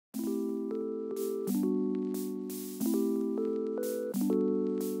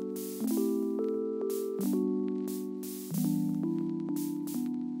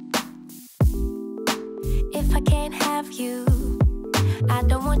have you. I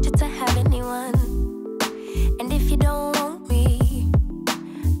don't want you to have anyone. And if you don't want me,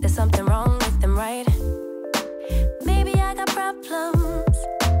 there's something wrong with them, right? Maybe I got problems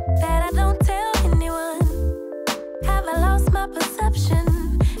that I don't tell anyone. Have I lost my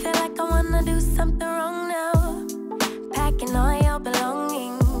perception? Feel like I wanna do something wrong now. Packing all your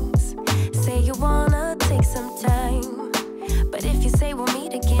belongings. Say you wanna take some time, but if you say we'll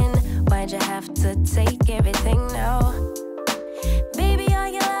meet again, why'd you have to take everything now? Baby, are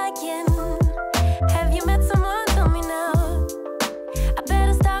you lying? Have you met someone? Tell me now. I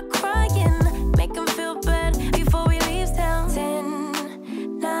better start crying, make them feel bad before we leave town.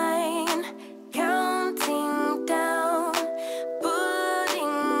 10, 9, counting down,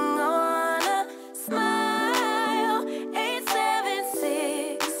 putting on a smile. 8, 7,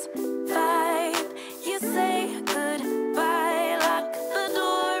 6, 5. You say goodbye, lock the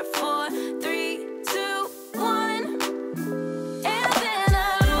door for 3, 2, 1, and then I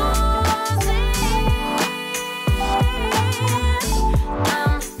lose it.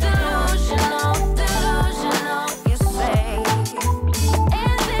 I'm delusional, you say.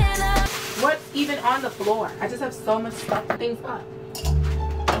 And then I What's even on the floor? I just have so much stuff, things up.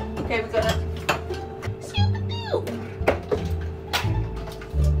 Okay, we're gonna.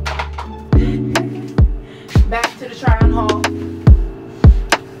 Back to the try on haul.